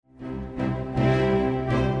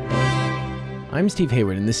I'm Steve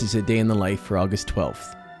Hayward, and this is A Day in the Life for August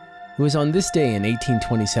 12th. It was on this day in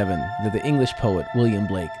 1827 that the English poet William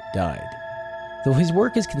Blake died. Though his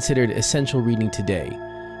work is considered essential reading today,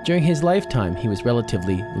 during his lifetime he was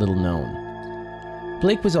relatively little known.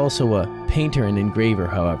 Blake was also a painter and engraver,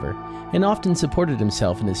 however, and often supported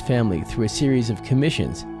himself and his family through a series of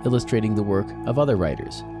commissions illustrating the work of other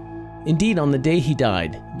writers. Indeed, on the day he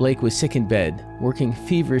died, Blake was sick in bed, working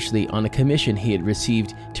feverishly on a commission he had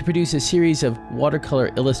received to produce a series of watercolor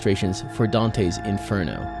illustrations for Dante's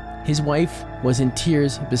Inferno. His wife was in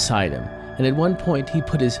tears beside him, and at one point he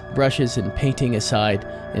put his brushes and painting aside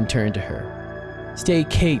and turned to her. "Stay,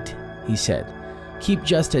 Kate," he said. "Keep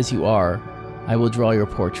just as you are. I will draw your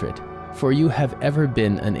portrait, for you have ever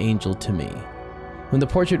been an angel to me." When the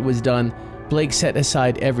portrait was done, Blake set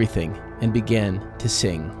aside everything and began to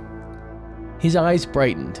sing. His eyes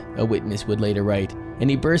brightened, a witness would later write,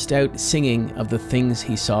 and he burst out singing of the things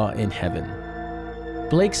he saw in heaven.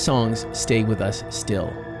 Blake's songs stay with us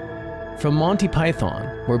still. From Monty Python,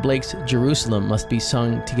 where Blake's Jerusalem must be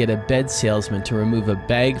sung to get a bed salesman to remove a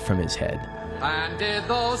bag from his head. And did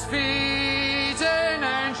those feet in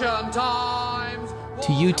ancient times.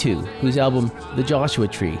 To U2, whose album The Joshua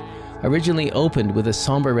Tree originally opened with a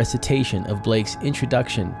somber recitation of Blake's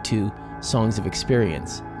introduction to Songs of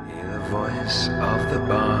Experience. Hear the voice of the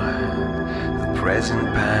bard, the present,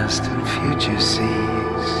 past, and future sees,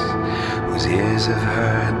 whose ears have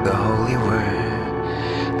heard the holy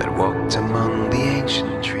word that walked among the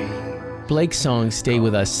ancient trees. Blake's songs stay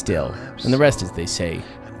with us still, and the rest, as they say,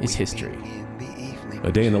 is history.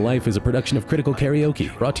 A Day in the Life is a production of Critical Karaoke,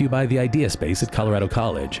 brought to you by the Idea Space at Colorado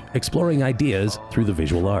College, exploring ideas through the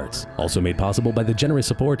visual arts. Also made possible by the generous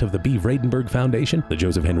support of the B. Vredenberg Foundation, the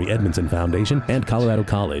Joseph Henry Edmondson Foundation, and Colorado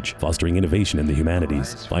College, fostering innovation in the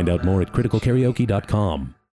humanities. Find out more at criticalkaraoke.com.